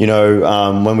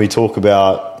when we talk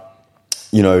about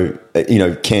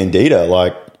Candida,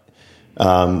 like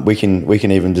we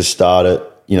can even just start at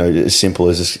as simple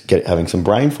as just having some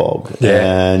brain fog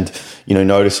and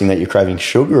noticing that you're craving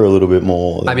sugar a little bit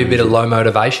more. Maybe a bit of low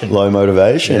motivation.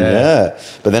 Yeah.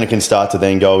 But then it can start to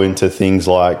then go into things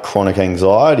like chronic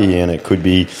anxiety, and it could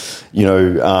be,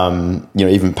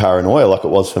 even paranoia, like it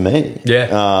was for me. Yeah,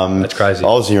 that's crazy. I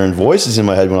was hearing voices in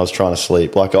my head when I was trying to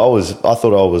sleep. Like I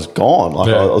thought I was gone. Like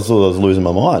I thought I was losing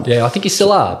my mind. Yeah, I think you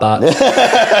still are, but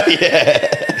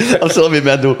I'm still a bit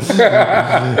mental.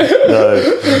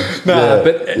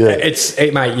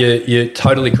 Mate, you're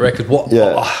totally correct with what.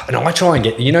 And I try and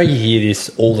get. You hear this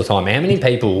all the time. How many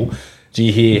people do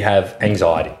you hear have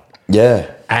anxiety? Yeah,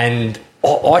 and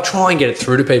I try and get it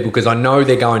through to people because I know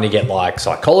they're going to get like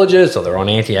psychologists or they're on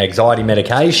anti-anxiety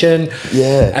medication.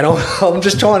 Yeah. And I'm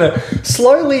just trying to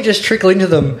slowly just trickle into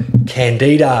them.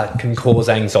 Candida can cause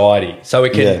anxiety. So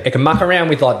it can muck around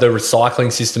with like the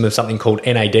recycling system of something called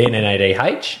NAD and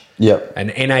NADH. Yep.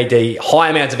 And high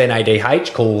amounts of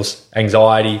NADH cause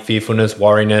anxiety, fearfulness,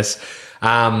 worriness.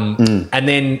 And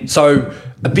then, so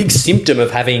a big symptom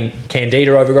of having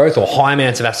Candida overgrowth or high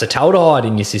amounts of acetaldehyde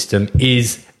in your system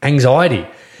is anxiety.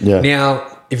 Yeah.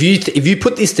 Now, if you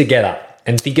put this together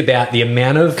and think about the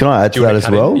amount of... Can I add to that as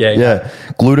well? Yeah.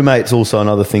 Glutamate's also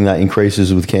another thing that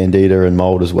increases with Candida and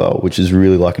mold as well, which is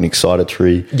really like an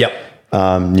excitatory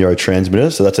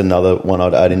neurotransmitter. So that's another one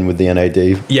I'd add in with the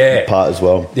NAD part as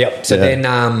well. Yep. So then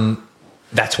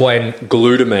that's when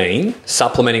glutamine,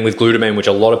 supplementing with glutamine, which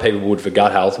a lot of people would for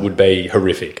gut health, would be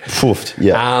horrific. Poofed.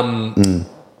 Yeah.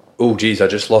 Oh, geez, I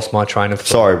just lost my train of thought.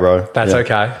 Sorry, bro. That's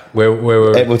okay. Where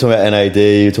were we? We're talking about NAD.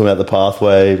 We're talking about the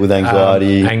pathway with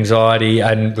anxiety.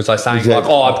 And was I saying like,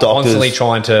 I'm constantly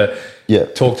trying to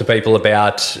talk to people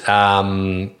about,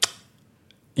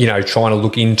 trying to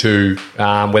look into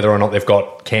whether or not they've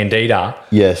got candida.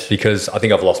 Yes. Because I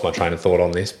think I've lost my train of thought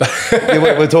on this.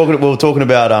 we're talking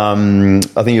about,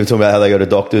 I think you were talking about how they go to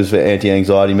doctors for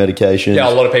anti-anxiety medications. Yeah,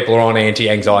 a lot of people are on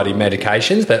anti-anxiety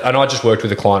medications. And I just worked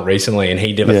with a client recently and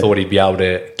he never thought he'd be able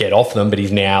to get off them, but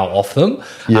he's now off them.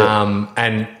 Yeah.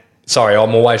 And sorry,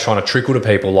 I'm always trying to trickle to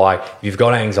people like, if you've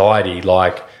got anxiety,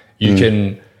 like you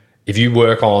can, if you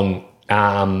work on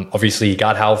obviously your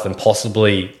gut health and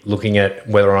possibly looking at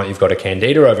whether or not you've got a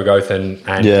candida overgrowth and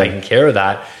taking care of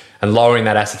that and lowering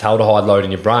that acetaldehyde load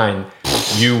in your brain,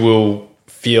 you will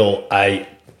feel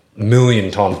 1,000,000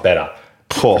 times better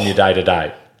from your day to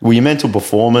day. Well, your mental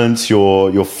performance,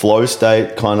 your flow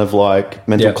state, kind of like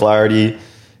mental clarity,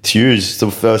 it's huge. It's the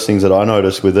first things that I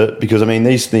noticed with it because, I mean,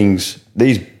 these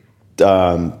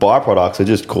byproducts are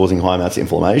just causing high amounts of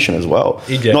inflammation as well.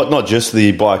 Not just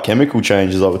the biochemical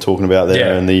changes that we're talking about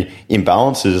there and the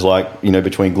imbalances like,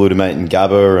 between glutamate and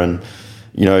GABA and,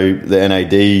 the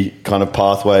NAD kind of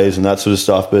pathways and that sort of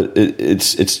stuff. But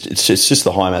it's just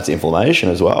the high amounts of inflammation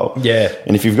as well. Yeah.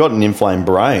 And if you've got an inflamed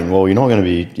brain, well, you're not going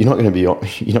to be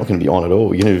on at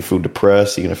all. You're going to feel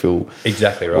depressed. You're going to feel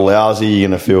exactly right. lousy. You're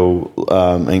going to feel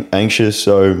anxious.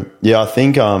 So yeah, I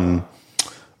think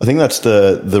that's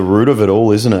the root of it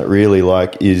all, isn't it? Really,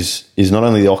 like is not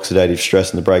only the oxidative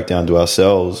stress and the breakdown to our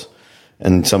cells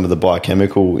and some of the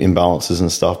biochemical imbalances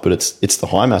and stuff, but it's the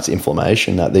high amounts of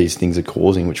inflammation that these things are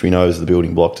causing, which we know is the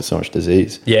building block to so much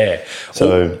disease. Yeah.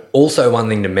 So also one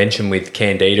thing to mention with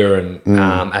candida and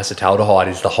acetaldehyde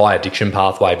is the high addiction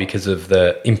pathway because of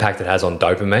the impact it has on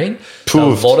dopamine.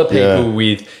 So a lot of people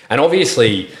with, and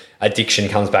obviously addiction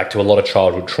comes back to a lot of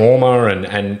childhood trauma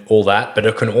and all that, but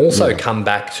it can also come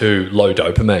back to low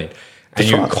dopamine. And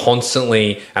you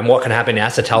constantly, and what can happen,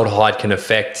 acetaldehyde can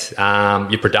affect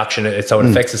your production. So it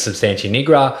affects the substantia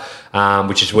nigra,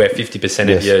 which is where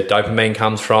 50% of your dopamine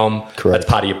comes from. Correct. That's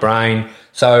part of your brain.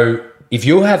 So if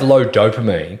you have low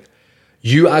dopamine,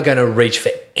 you are going to reach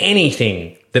for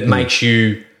anything that makes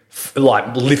you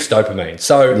lifts dopamine.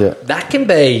 So that can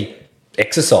be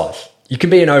exercise. You can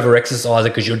be an over-exerciser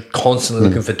because you're constantly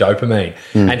looking for dopamine.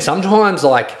 And sometimes,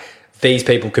 these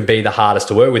people can be the hardest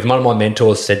to work with. One of my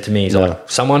mentors said to me, he's like,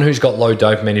 someone who's got low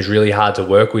dopamine is really hard to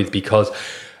work with because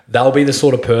they'll be the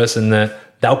sort of person that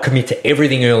they'll commit to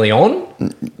everything early on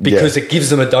because it gives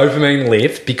them a dopamine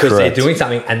lift because they're doing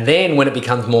something. And then when it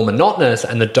becomes more monotonous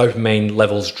and the dopamine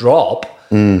levels drop,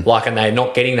 and they're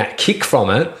not getting that kick from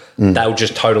it, they'll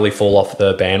just totally fall off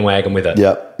the bandwagon with it.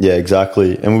 Yeah,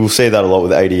 exactly. And we'll see that a lot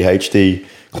with ADHD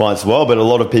clients as well. But a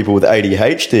lot of people with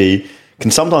ADHD can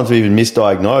sometimes be even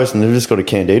misdiagnosed and they've just got a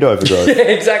candida overgrowth. Yeah,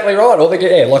 exactly right. Or their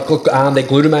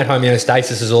glutamate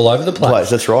homeostasis is all over the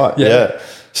place. That's right. Yeah.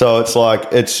 So it's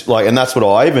like, and that's what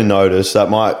I even noticed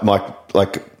that I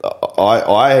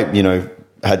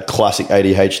had classic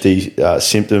ADHD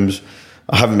symptoms.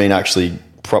 I haven't been actually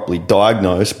properly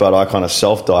diagnosed, but I kind of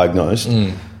self-diagnosed.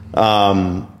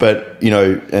 But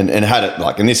and had it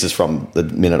and this is from the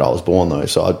minute I was born though,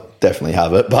 so I definitely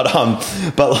have it. But I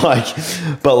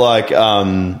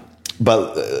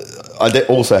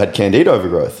also had candida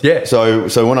overgrowth. Yeah. So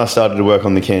when I started to work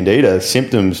on the candida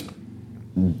symptoms,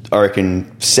 I reckon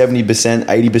 70%,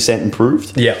 80%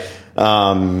 improved. Yeah.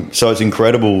 So it's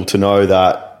incredible to know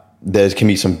that there can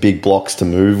be some big blocks to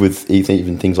move with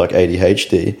even things like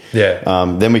ADHD. Yeah.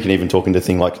 Then we can even talk into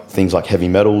things like heavy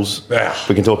metals.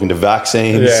 We can talk into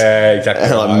vaccines. Yeah, exactly.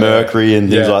 And like mercury and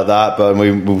things like that. But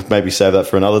we'll maybe save that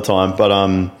for another time.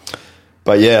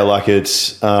 But yeah,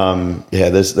 it's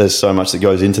there's so much that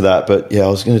goes into that. But yeah, I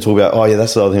was going to talk about.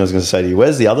 That's the other thing I was going to say to you.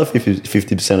 Where's the other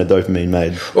 50% of dopamine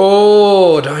made?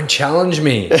 Oh, don't challenge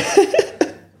me.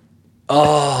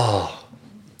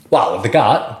 Well, the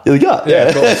gut. The gut, yeah.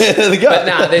 Of course. The gut.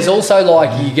 But there's also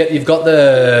you've got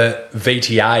the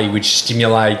VTA, which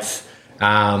stimulates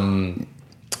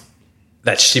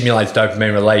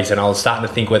dopamine release, and I was starting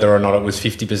to think whether or not it was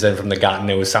 50% from the gut, and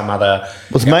there was some other.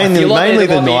 It was mainly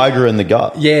the nigra in the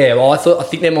gut. Yeah, well, I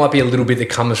think there might be a little bit that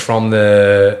comes from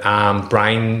the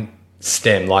brain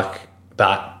stem, but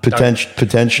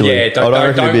potentially. Yeah,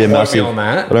 don't quote me on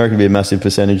that. I don't reckon it'd be a massive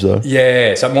percentage though.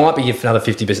 Yeah, so it might be another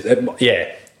 50%.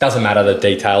 Yeah. doesn't matter the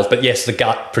details, but yes, the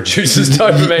gut produces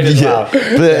dopamine as well.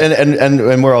 But,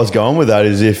 and where I was going with that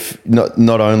is if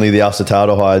not only the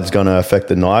acetaldehyde is going to affect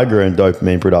the nigra and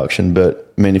dopamine production,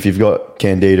 but I mean, if you've got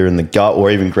candida in the gut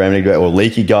or even gram-negative or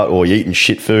leaky gut, or you're eating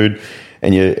shit food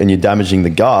and you're damaging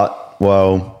the gut,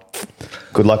 well,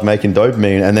 good luck making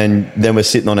dopamine. And then we're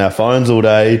sitting on our phones all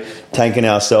day, tanking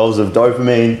ourselves of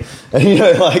dopamine, and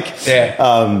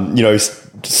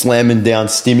slamming down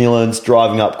stimulants,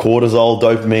 driving up cortisol.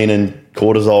 Dopamine and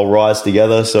cortisol rise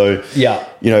together. So,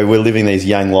 we're living these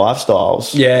yang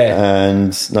lifestyles. Yeah.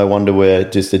 And no wonder we're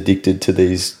just addicted to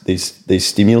these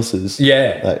stimuluses.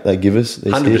 Yeah. They give us.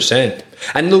 100%.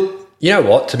 And look, you know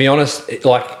what? To be honest,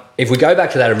 if we go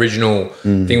back to that original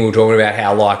thing we were talking about,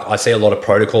 how I see a lot of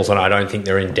protocols and I don't think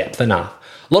they're in depth enough.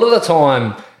 A lot of the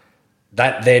time,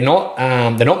 that they're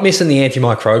not missing the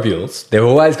antimicrobials. They've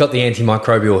always got the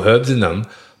antimicrobial herbs in them,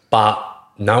 but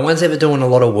no one's ever doing a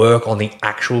lot of work on the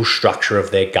actual structure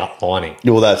of their gut lining.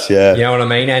 Well, that's, you know what I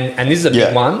mean? And this is a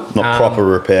big one. Not proper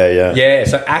repair, Yeah,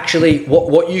 so actually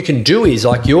what you can do is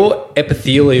your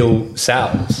epithelial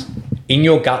cells in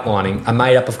your gut lining are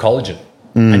made up of collagen.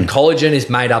 And collagen is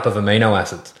made up of amino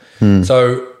acids.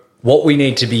 So what we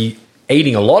need to be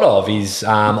eating a lot of is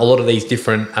a lot of these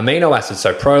different amino acids.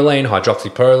 So proline,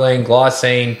 hydroxyproline,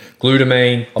 glycine,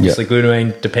 glutamine, obviously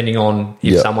glutamine, depending on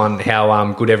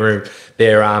how good ever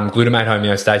their glutamate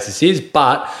homeostasis is.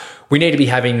 But we need to be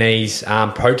having these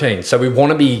proteins. So we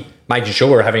want to be making sure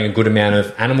we're having a good amount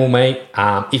of animal meat.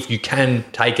 If you can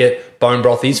take it, bone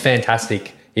broth is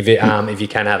fantastic. If you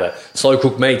can have it. Slow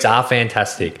cooked meats are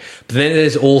fantastic. But then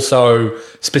there's also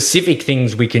specific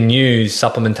things we can use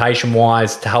supplementation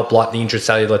wise to help the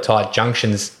intracellular tight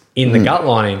junctions in the gut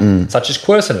lining, such as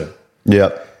quercetin.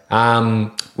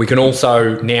 We can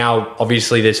also now,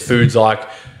 obviously there's foods like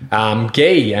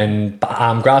ghee and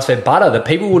grass-fed butter that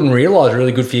people wouldn't realise are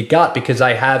really good for your gut because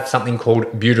they have something called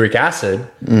butyric acid.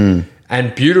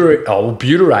 And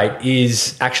butyrate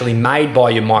is actually made by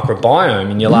your microbiome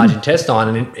in your large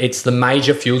intestine, and it's the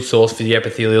major fuel source for the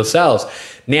epithelial cells.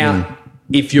 Now,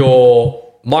 if your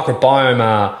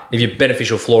microbiome, if your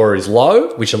beneficial flora is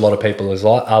low, which a lot of people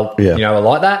are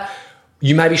like that,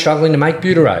 you may be struggling to make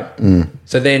butyrate.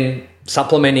 So then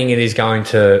supplementing it is going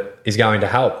to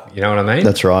help. You know what I mean?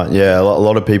 That's right. Yeah, a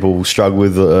lot of people struggle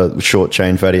with short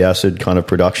chain fatty acid kind of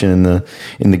production in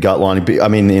the gut lining. I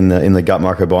mean, in the gut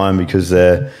microbiome because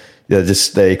their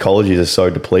ecologies are so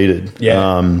depleted.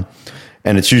 Yeah.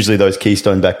 And it's usually those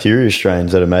keystone bacteria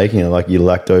strains that are making it, like your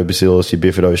lactobacillus, your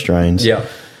bifido strains. Yeah.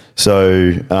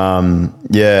 So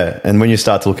and when you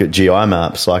start to look at GI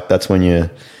maps, that's when you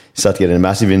start to get a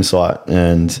massive insight.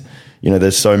 And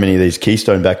there's so many of these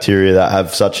keystone bacteria that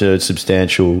have play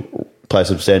a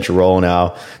substantial role in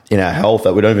our health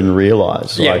that we don't even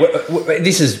realize. Yeah,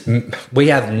 we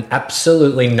have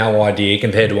absolutely no idea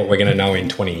compared to what we're going to know in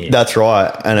 20 years. That's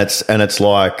right, and it's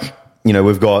like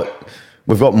we've got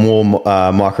more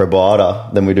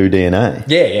microbiota than we do DNA.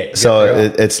 Yeah. So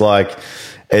it's like.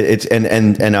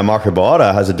 And our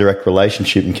microbiota has a direct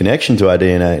relationship and connection to our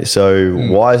DNA. So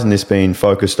why isn't this being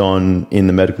focused on in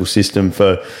the medical system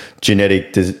for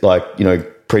genetic,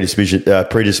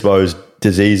 predisposed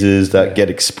diseases that get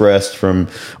expressed from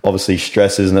obviously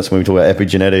stresses, and that's when we talk about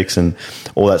epigenetics and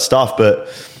all that stuff. But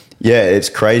yeah, it's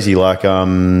crazy. You go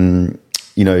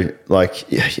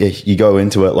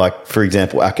into it, for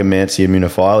example, Akkermansia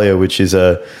immunophilia, which is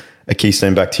a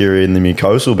keystone bacteria in the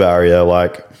mucosal barrier,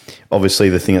 obviously,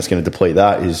 the thing that's going to deplete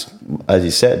that is, as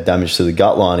you said, damage to the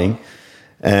gut lining.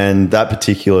 And that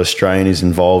particular strain is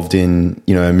involved in,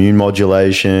 immune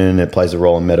modulation. It plays a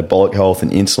role in metabolic health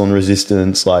and insulin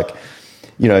resistance. So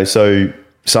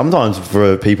sometimes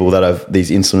for people that have these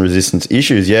insulin resistance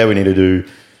issues, we need to do,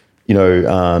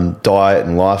 diet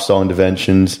and lifestyle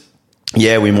interventions.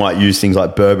 Yeah, we might use things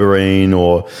like berberine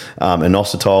or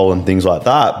inositol and things like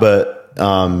that. But,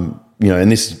 and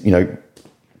this,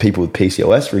 people with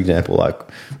PCOS, for example,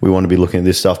 we want to be looking at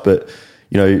this stuff, but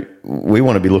we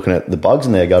want to be looking at the bugs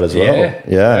in their gut as well.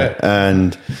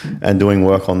 And doing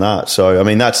work on that. So I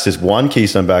mean, that's just one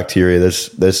keystone bacteria.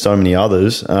 There's so many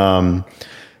others.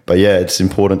 But it's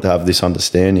important to have this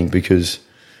understanding because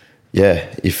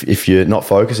if you're not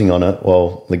focusing on it,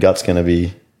 well, the gut's going to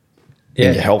be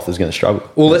and your health is going to struggle.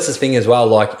 Well, that's the thing as well.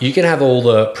 You can have all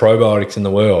the probiotics in the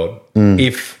world.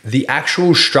 If the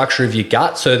actual structure of your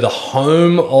gut, so the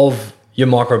home of your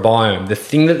microbiome, the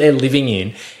thing that they're living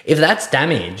in, if that's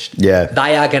damaged,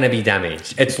 they are going to be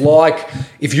damaged. It's like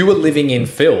if you were living in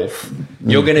filth,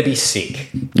 you're going to be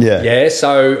sick.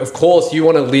 So of course you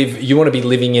want to be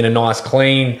living in a nice,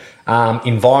 clean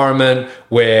environment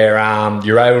where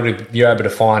you're able to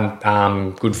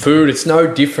find good food. It's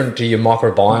no different to your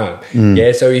microbiome.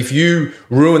 Yeah, so if you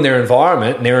ruin their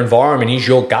environment, and their environment is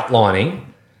your gut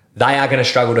lining, they are going to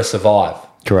struggle to survive.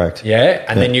 Correct. Yeah,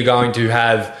 and then you're going to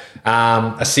have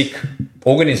a sick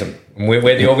organism.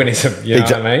 We're the organism, you know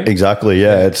what I mean? Exactly,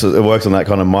 yeah. It works on that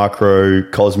kind of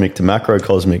microcosmic to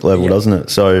macrocosmic level, doesn't it?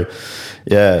 So,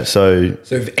 yeah, so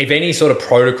if any sort of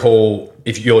protocol,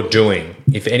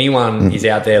 if anyone is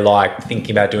out there like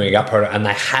thinking about doing a gut protocol and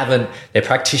their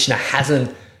practitioner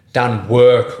hasn't done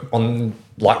work on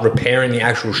like repairing the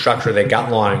actual structure of their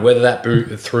gut lining, whether that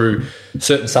be through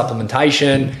certain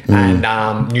supplementation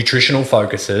and nutritional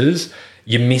focuses,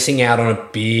 you're missing out on a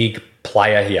big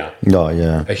player here. Oh,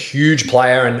 yeah. A huge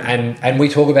player. And we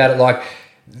talk about it like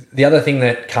the other thing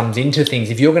that comes into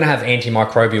things, if you're going to have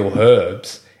antimicrobial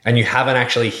herbs and you haven't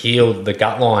actually healed the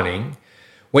gut lining,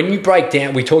 when you break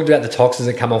down, we talked about the toxins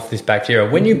that come off this bacteria.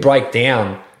 When you break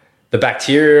down the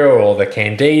bacteria or the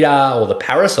candida or the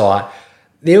parasite,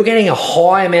 they're getting a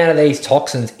high amount of these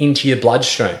toxins into your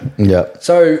bloodstream. Yeah.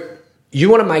 So you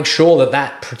want to make sure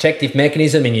that protective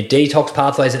mechanism and your detox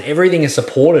pathways and everything is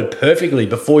supported perfectly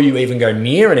before you even go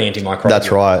near an antimicrobial.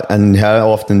 That's right. And how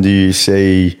often do you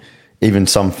see even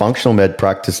some functional med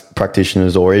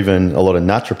practitioners or even a lot of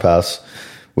naturopaths,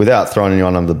 without throwing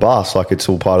anyone under the bus, like it's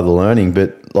all part of the learning,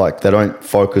 but like they don't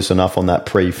focus enough on that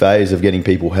pre-phase of getting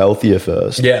people healthier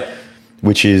first. Yeah.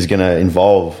 Which is going to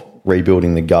involve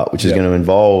rebuilding the gut, which is going to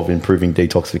involve improving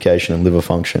detoxification and liver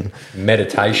function,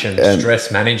 meditation,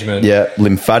 stress management,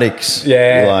 lymphatics,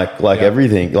 like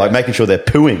everything, like making sure they're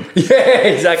pooing,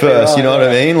 exactly first, you know what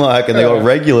I mean, like, and they got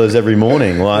regulars every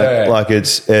morning, like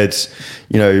it's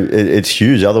you know, it's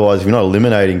huge. Otherwise, if you're not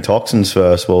eliminating toxins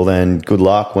first, well then good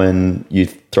luck when you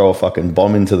throw a fucking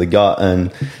bomb into the gut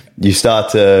and you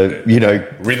start to, you know,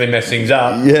 really mess things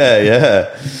up.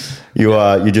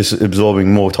 You're just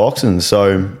absorbing more toxins.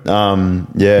 So,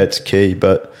 it's key.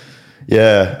 But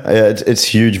it's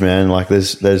huge, man. Like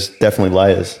there's definitely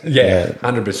layers.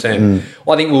 100%.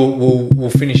 Well, I think we'll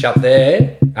finish up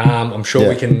there. I'm sure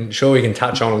we can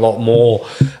touch on a lot more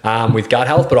with gut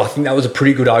health, but I think that was a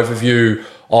pretty good overview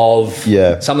of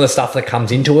some of the stuff that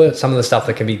comes into it, some of the stuff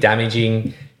that can be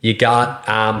damaging your gut,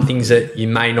 things that you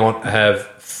may not have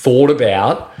thought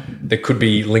about that could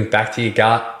be linked back to your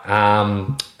gut.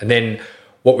 And then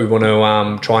what we want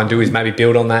to try and do is maybe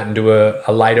build on that and do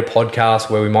a later podcast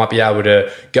where we might be able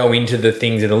to go into the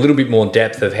things in a little bit more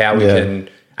depth of how we can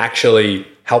actually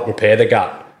help repair the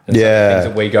gut and some of the things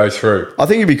that we go through. I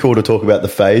think it'd be cool to talk about the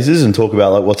phases and talk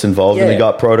about like what's involved in the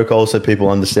gut protocol so people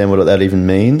understand what that even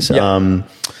means.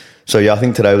 So I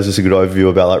think today was just a good overview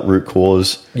about like root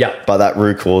cause. Yeah. But that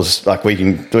root cause, like we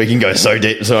can go so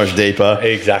much deeper.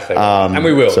 Exactly. And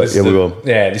we will. So, we will.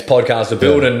 Yeah, this podcast will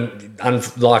build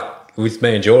and like with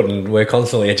me and Jordan, we're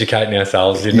constantly educating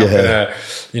ourselves. You're not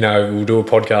gonna, we'll do a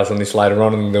podcast on this later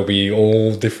on and there'll be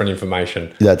all different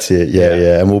information. That's it.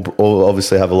 Yeah. And we'll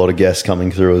obviously have a lot of guests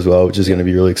coming through as well, which is going to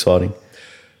be really exciting.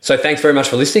 So thanks very much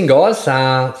for listening, guys.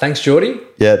 Thanks, Jordy.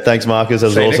 Yeah, thanks, Marcus. That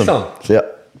was awesome. See you next time. See ya.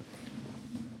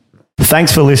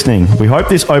 Thanks for listening. We hope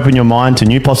this opened your mind to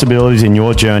new possibilities in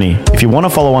your journey. If you want to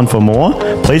follow on for more,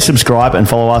 please subscribe and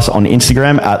follow us on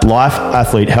Instagram at Life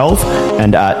Athlete Health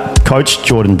and at Coach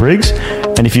Jordan Briggs.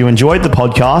 And if you enjoyed the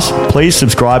podcast, please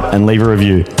subscribe and leave a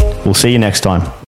review. We'll see you next time.